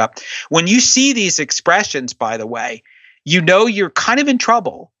screwed up. When you see these expressions, by the way, you know you're kind of in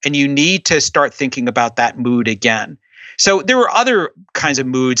trouble and you need to start thinking about that mood again. So there are other kinds of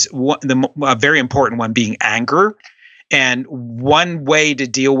moods, a very important one being anger. And one way to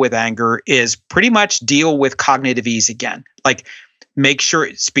deal with anger is pretty much deal with cognitive ease again. Like, make sure,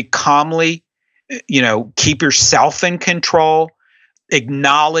 speak calmly, keep yourself in control,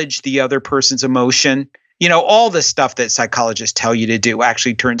 acknowledge the other person's emotion. All the stuff that psychologists tell you to do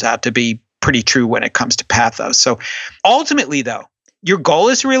actually turns out to be pretty true when it comes to pathos. So ultimately, though, your goal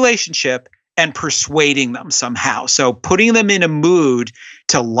is a relationship and persuading them somehow. So putting them in a mood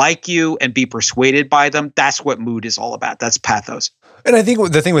to like you and be persuaded by them, that's what mood is all about. That's pathos. And I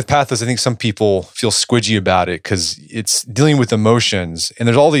think the thing with pathos, I think some people feel squidgy about it because it's dealing with emotions, and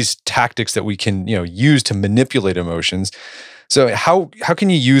there's all these tactics that we can, use to manipulate emotions. So how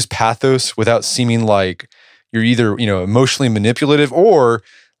can you use pathos without seeming like you're either, emotionally manipulative or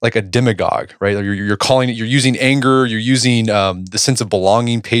like a demagogue, right? You're using anger, you're using the sense of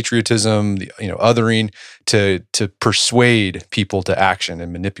belonging, patriotism, othering to persuade people to action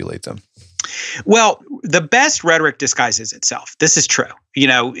and manipulate them. Well, the best rhetoric disguises itself. This is true.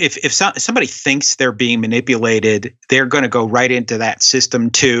 If somebody thinks they're being manipulated, they're going to go right into that system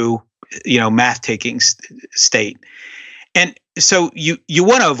 2, math taking state. And so you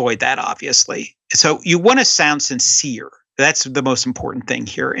want to avoid that, obviously. So you want to sound sincere. That's the most important thing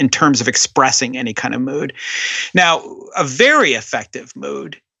here in terms of expressing any kind of mood. Now, a very effective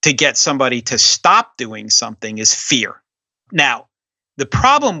mood to get somebody to stop doing something is fear. Now, the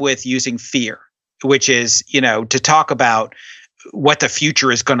problem with using fear, which is, to talk about what the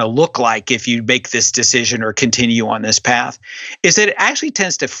future is going to look like if you make this decision or continue on this path, is that it actually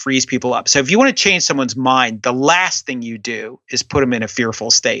tends to freeze people up. So if you want to change someone's mind, the last thing you do is put them in a fearful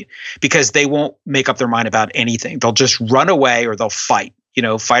state, because they won't make up their mind about anything. They'll just run away or they'll fight,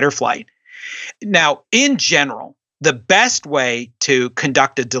 fight or flight. Now, in general, the best way to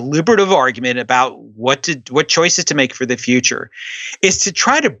conduct a deliberative argument about what choices to make for the future is to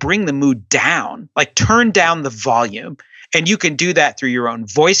try to bring the mood down, like turn down the volume. And you can do that through your own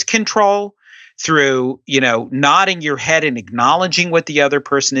voice control, through, nodding your head and acknowledging what the other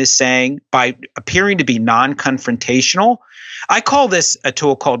person is saying by appearing to be non-confrontational. I call this a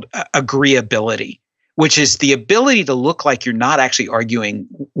tool called agreeability, which is the ability to look like you're not actually arguing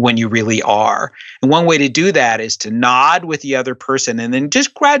when you really are. And one way to do that is to nod with the other person and then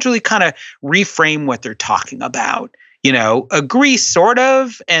just gradually kind of reframe what they're talking about. Agree sort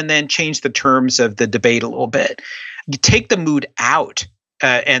of, and then change the terms of the debate a little bit. You take the mood out,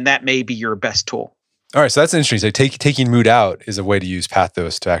 and that may be your best tool. All right, so that's interesting. So taking mood out is a way to use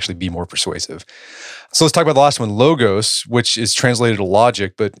pathos to actually be more persuasive. So let's talk about the last one, logos, which is translated to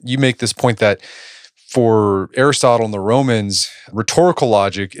logic. But you make this point that for Aristotle and the Romans, rhetorical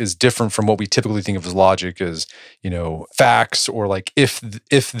logic is different from what we typically think of as logic as, facts or like if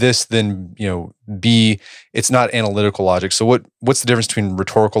this, then, be. It's not analytical logic. So what's the difference between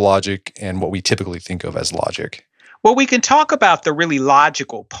rhetorical logic and what we typically think of as logic? Well, we can talk about the really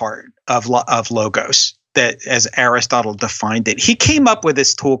logical part of logos, that as Aristotle defined it. He came up with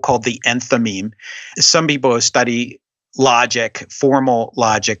this tool called the enthymeme. Some people who study logic, formal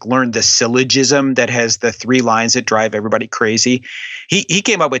logic, learned the syllogism that has the 3 lines that drive everybody crazy. He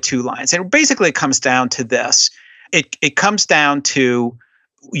came up with 2 lines. And basically it comes down to this. It comes down to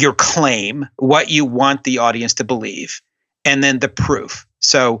your claim, what you want the audience to believe, and then the proof.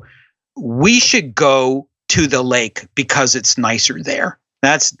 So we should go to the lake because it's nicer there.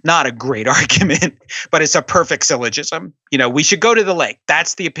 That's not a great argument, but it's a perfect syllogism. We should go to the lake.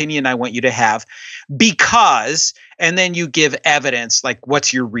 That's the opinion I want you to have because, and then you give evidence, like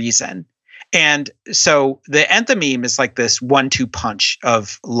what's your reason? And so the enthymeme is like this 1-2 punch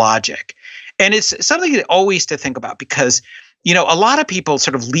of logic. And it's something that always to think about because, a lot of people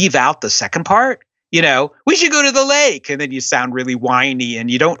sort of leave out the second part. We should go to the lake. And then you sound really whiny and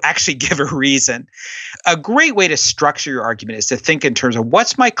you don't actually give a reason. A great way to structure your argument is to think in terms of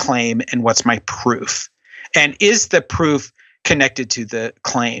what's my claim and what's my proof. And is the proof connected to the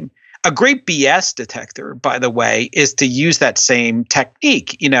claim? A great BS detector, by the way, is to use that same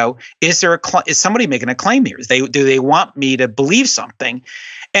technique. Is somebody making a claim here? Do they want me to believe something?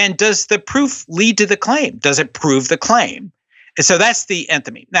 And does the proof lead to the claim? Does it prove the claim? And so that's the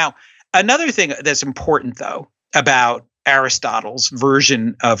enthymeme. Now, another thing that's important, though, about Aristotle's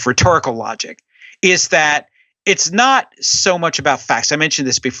version of rhetorical logic is that it's not so much about facts. I mentioned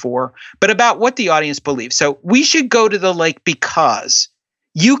this before, but about what the audience believes. So we should go to the lake because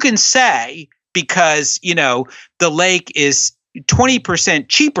you can say because, the lake is 20%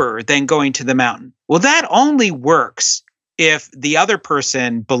 cheaper than going to the mountain. Well, that only works if the other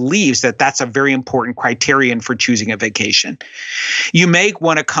person believes that that's a very important criterion for choosing a vacation. You may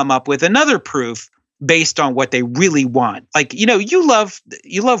want to come up with another proof based on what they really want. Like, you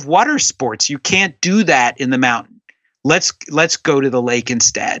love water sports. You can't do that in the mountain. Let's go to the lake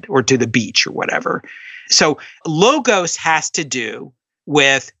instead, or to the beach or whatever. So logos has to do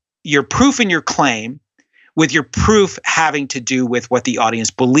with your proof and your claim, with your proof having to do with what the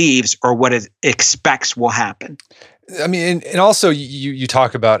audience believes or what it expects will happen. I mean, and also you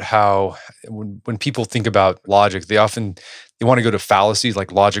talk about how when people think about logic, they want to go to fallacies,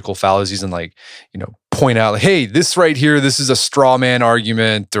 like logical fallacies, and point out, like, hey, this right here, this is a straw man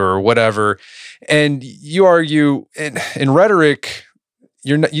argument or whatever. And you argue in rhetoric,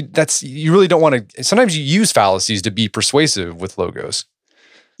 you really don't want to. Sometimes you use fallacies to be persuasive with logos.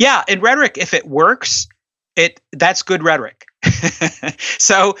 Yeah, in rhetoric, if it works, that's good rhetoric.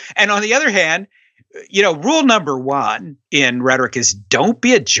 So, and on the other hand, rule number 1 in rhetoric is don't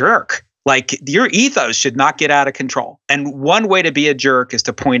be a jerk. Like, your ethos should not get out of control. And one way to be a jerk is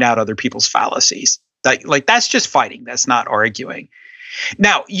to point out other people's fallacies. Like that's just fighting. That's not arguing.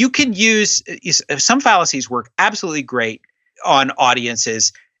 Now, you can use some fallacies work absolutely great on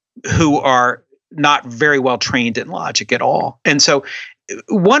audiences who are not very well trained in logic at all. And so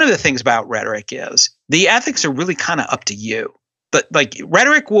one of the things about rhetoric is the ethics are really kind of up to you. But like,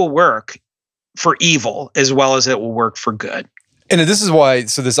 rhetoric will work for evil as well as it will work for good. And this is why,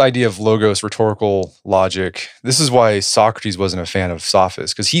 so this idea of logos, rhetorical logic, this is why Socrates wasn't a fan of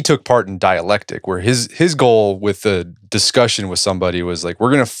sophists, because he took part in dialectic, where his goal with the discussion with somebody was like,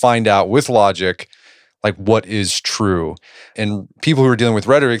 we're going to find out with logic, like, what is true. And people who are dealing with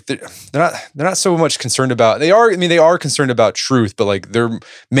rhetoric, they're not so much concerned about, they are concerned about truth, but like their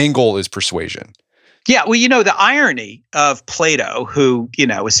main goal is persuasion. Yeah, well, the irony of Plato, who,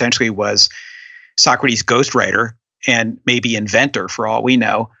 essentially was Socrates' ghostwriter and maybe inventor for all we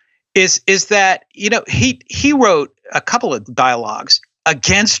know, is that, he wrote a couple of dialogues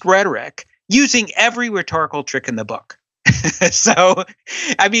against rhetoric using every rhetorical trick in the book. So,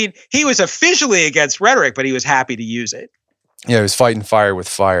 I mean, he was officially against rhetoric, but he was happy to use it. Yeah, he was fighting fire with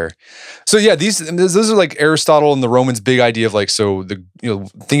fire. So yeah, those are like Aristotle and the Romans' big idea of like, so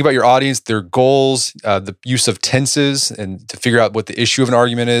think about your audience, their goals, the use of tenses, and to figure out what the issue of an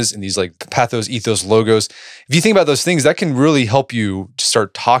argument is, and these like pathos, ethos, logos. If you think about those things, that can really help you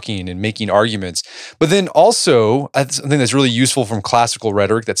start talking and making arguments. But then also, something that's really useful from classical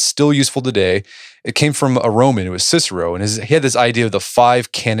rhetoric that's still useful today, it came from a Roman. It was Cicero, and he had this idea of the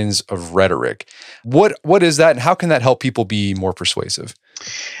 5 canons of rhetoric. What is that, and how can that help people be more persuasive?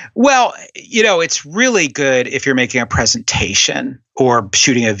 Well, it's really good if you're making a presentation or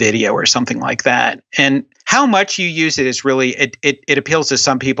shooting a video or something like that. And how much you use it is really, it appeals to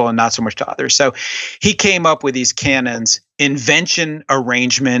some people and not so much to others. So he came up with these canons: invention,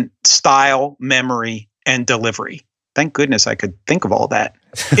 arrangement, style, memory, and delivery. Thank goodness I could think of all that.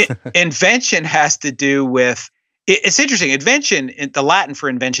 Invention has to do with, it's interesting. Invention, the Latin for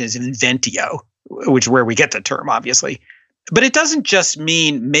invention is inventio, which is where we get the term, obviously. But it doesn't just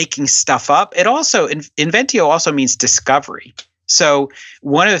mean making stuff up. It also, inventio also means discovery. So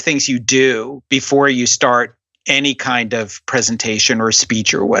one of the things you do before you start any kind of presentation or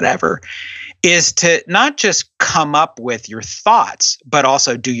speech or whatever is to not just come up with your thoughts, but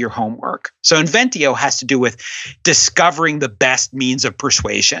also do your homework. So inventio has to do with discovering the best means of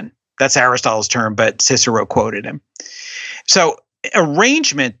persuasion. That's Aristotle's term, but Cicero quoted him. So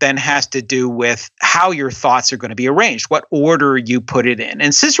arrangement then has to do with how your thoughts are going to be arranged, what order you put it in.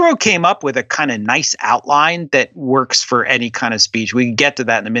 And Cicero came up with a kind of nice outline that works for any kind of speech. We can get to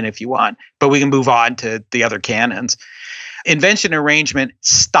that in a minute if you want, but we can move on to the other canons. Invention, arrangement,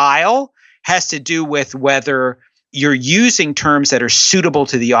 style has to do with whether you're using terms that are suitable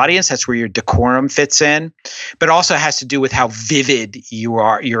to the audience. That's where your decorum fits in, but also has to do with how vivid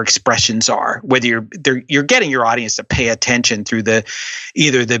your expressions are, whether you're getting your audience to pay attention through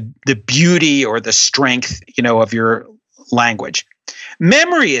either the beauty or the strength, of your language.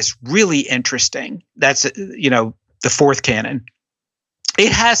 Memory is really interesting. That's, the fourth canon.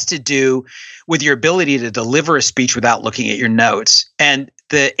 It has to do with your ability to deliver a speech without looking at your notes. And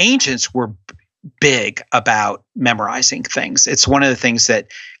the ancients were big about memorizing things. It's one of the things that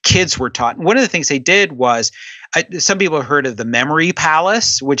kids were taught. And one of the things they did was, some people have heard of the memory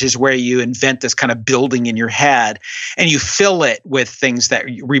palace, which is where you invent this kind of building in your head and you fill it with things that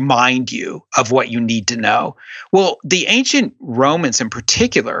remind you of what you need to know. Well, the ancient Romans in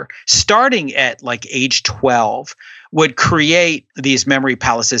particular, starting at like age 12, would create these memory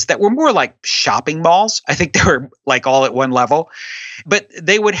palaces that were more like shopping malls. I think they were like all at one level, but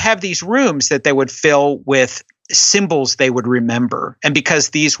they would have these rooms that they would fill with symbols they would remember. And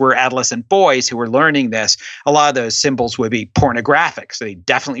because these were adolescent boys who were learning this, a lot of those symbols would be pornographic. So they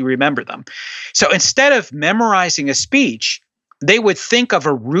definitely remember them. So instead of memorizing a speech, they would think of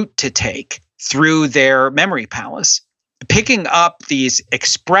a route to take through their memory palace, picking up these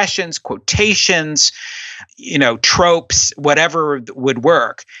expressions, quotations, tropes, whatever would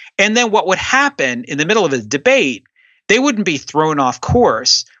work. And then what would happen in the middle of a debate, they wouldn't be thrown off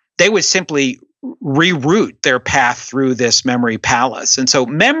course. They would simply reroute their path through this memory palace. And so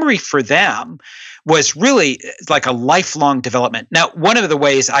memory for them was really like a lifelong development. Now, one of the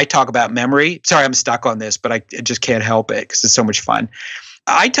ways I talk about memory, sorry, I'm stuck on this, but I just can't help it because it's so much fun.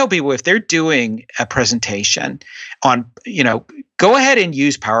 I tell people if they're doing a presentation on, go ahead and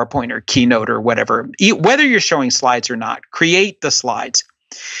use PowerPoint or Keynote or whatever, whether you're showing slides or not, create the slides,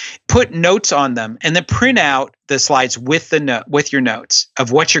 put notes on them, and then print out the slides with your notes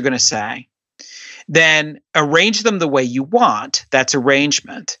of what you're going to say. Then arrange them the way you want. That's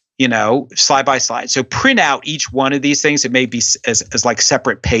arrangement, slide by slide. So print out each one of these things. It may be as like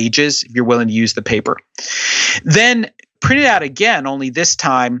separate pages if you're willing to use the paper. Then print it out again, only this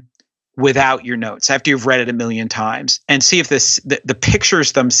time without your notes after you've read it a million times, and see if the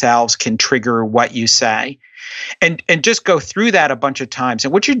pictures themselves can trigger what you say. And just go through that a bunch of times.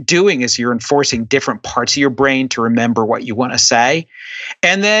 And what you're doing is you're enforcing different parts of your brain to remember what you want to say.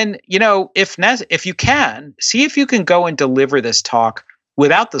 And then, if you can, see if you can go and deliver this talk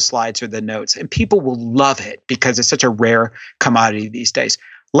without the slides or the notes. And people will love it because it's such a rare commodity these days.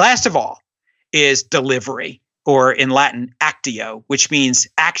 Last of all is delivery, or in Latin, actio, which means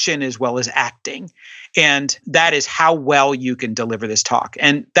action as well as acting. And that is how well you can deliver this talk.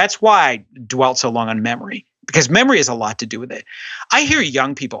 And that's why I dwelt so long on memory, because memory has a lot to do with it. I hear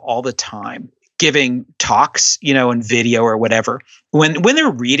young people all the time giving talks, in video or whatever. When they're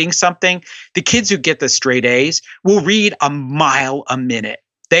reading something, the kids who get the straight A's will read a mile a minute.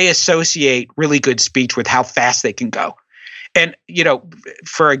 They associate really good speech with how fast they can go. And,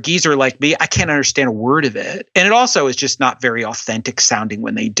 for a geezer like me, I can't understand a word of it. And it also is just not very authentic sounding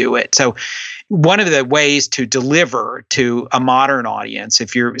when they do it. So one of the ways to deliver to a modern audience,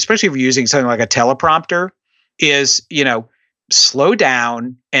 especially if you're using something like a teleprompter, is, slow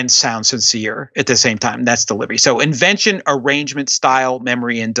down and sound sincere at the same time. That's delivery. So invention, arrangement, style,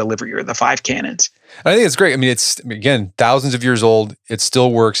 memory, and delivery are the 5 canons. I think it's great. I mean, it's, again, thousands of years old. It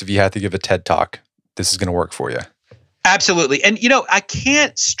still works if you have to give a TED Talk. This is going to work for you. Absolutely. And, I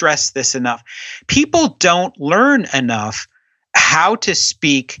can't stress this enough. People don't learn enough how to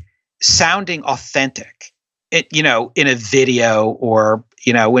speak sounding authentic, in a video or,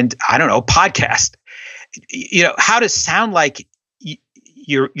 in, I don't know, podcast, how to sound like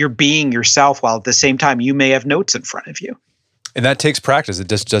you're being yourself while at the same time you may have notes in front of you. And that takes practice. It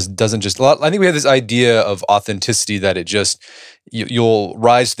just doesn't just, I think we have this idea of authenticity that it just, you'll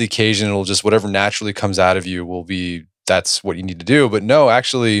rise to the occasion. It'll just, whatever naturally comes out of you will be, that's what you need to do. But no,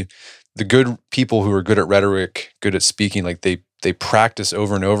 actually the good people who are good at rhetoric, good at speaking, like they practice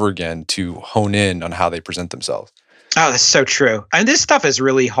over and over again to hone in on how they present themselves. Oh, that's so true. And this stuff is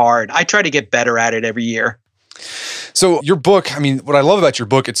really hard. I try to get better at it every year. So your book, I mean, what I love about your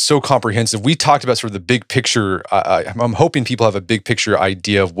book, it's so comprehensive. We talked about sort of the big picture. I'm hoping people have a big picture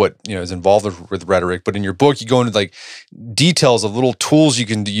idea of what is involved with rhetoric. But in your book, you go into like details of little tools you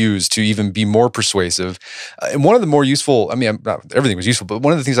can use to even be more persuasive. And one of the more useful, I mean, not everything was useful, but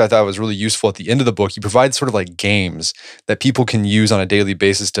one of the things I thought was really useful at the end of the book, you provide sort of like games that people can use on a daily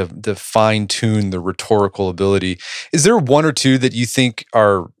basis to fine tune the rhetorical ability. Is there one or two that you think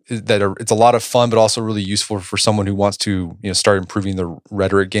it's a lot of fun, but also really useful for someone who wants to start improving the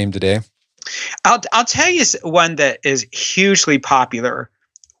rhetoric game today? I'll tell you one that is hugely popular,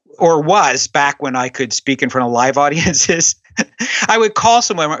 or was back when I could speak in front of live audiences. I would call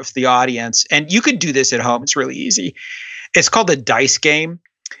someone up for the audience, and you could do this at home. It's really easy. It's called the dice game.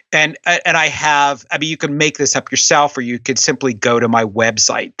 And you can make this up yourself, or you could simply go to my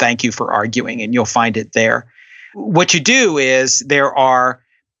website, Thank You for Arguing, and you'll find it there. What you do is there are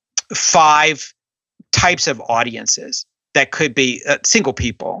 5 types of audiences that could be single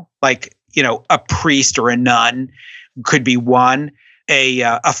people, like, a priest or a nun could be one, a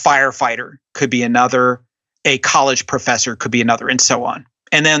firefighter could be another, a college professor could be another, and so on.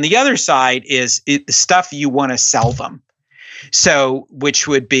 And then the other side is stuff you want to sell them. So, which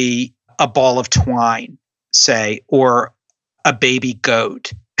would be a ball of twine, say, or a baby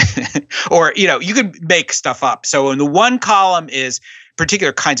goat, or, you can make stuff up. So in the one column is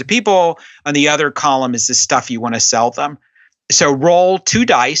particular kinds of people. On the other column is the stuff you want to sell them. So roll 2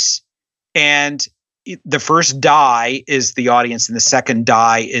 dice, and the first die is the audience, and the second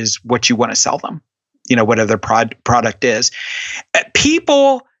die is what you want to sell them, whatever their product is.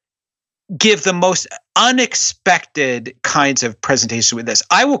 People give the most unexpected kinds of presentations with this.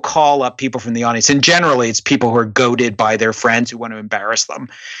 I will call up people from the audience, and generally it's people who are goaded by their friends who want to embarrass them.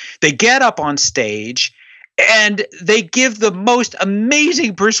 They get up on stage and they give the most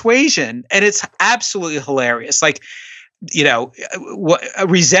amazing persuasion, and it's absolutely hilarious. Like, a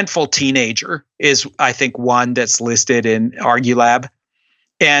resentful teenager is, I think, one that's listed in ArgueLab.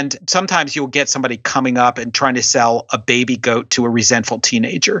 And sometimes you'll get somebody coming up and trying to sell a baby goat to a resentful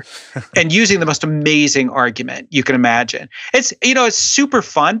teenager and using the most amazing argument you can imagine. It's, it's super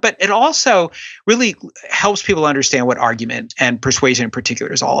fun, but it also really helps people understand what argument and persuasion in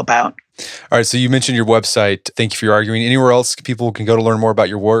particular is all about. All right. So you mentioned your website. Thank you for your arguing. Anywhere else people can go to learn more about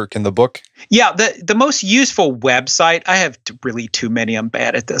your work and the book? Yeah. The most useful website, I have really too many, I'm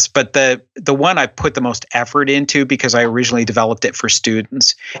bad at this, but the one I put the most effort into, because I originally developed it for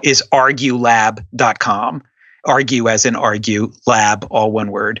students, is arguelab.com. Argue as in argue, lab, all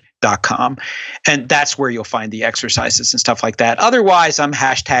one word, .com. And that's where you'll find the exercises and stuff like that. Otherwise, I'm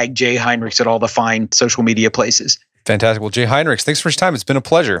hashtag Jay Heinrichs at all the fine social media places. Fantastic. Well, Jay Heinrichs, thanks for your time. It's been a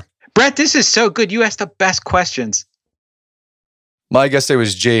pleasure. Brett, this is so good. You asked the best questions. My guest today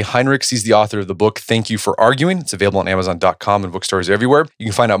was Jay Heinrichs. He's the author of the book, Thank You for Arguing. It's available on Amazon.com and bookstores everywhere. You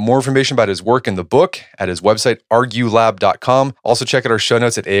can find out more information about his work in the book at his website, arguelab.com. Also check out our show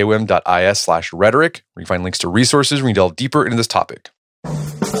notes at aom.is/rhetoric, where you can find links to resources where you delve deeper into this topic.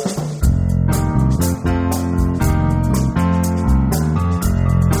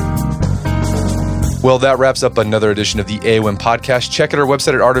 Well, that wraps up another edition of the AOM podcast. Check out our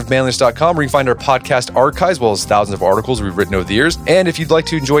website at artofmanliness.com, where you can find our podcast archives, as well as thousands of articles we've written over the years. And if you'd like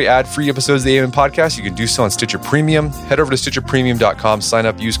to enjoy ad-free episodes of the AOM podcast, you can do so on Stitcher Premium. Head over to stitcherpremium.com, sign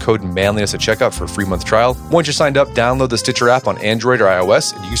up, use code manliness at checkout for a free month trial. Once you're signed up, download the Stitcher app on Android or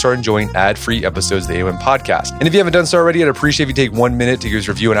iOS, and you can start enjoying ad-free episodes of the AOM podcast. And if you haven't done so already, I'd appreciate if you take 1 minute to give us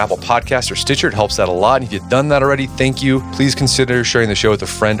a review on Apple Podcasts or Stitcher. It helps out a lot. And if you've done that already, thank you. Please consider sharing the show with a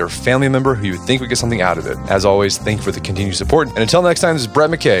friend or family member who you would think would get something out of it. As always, thank you for the continued support. And until next time, this is Brett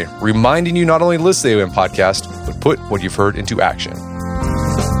McKay, reminding you not only to listen to the AOM podcast, but put what you've heard into action.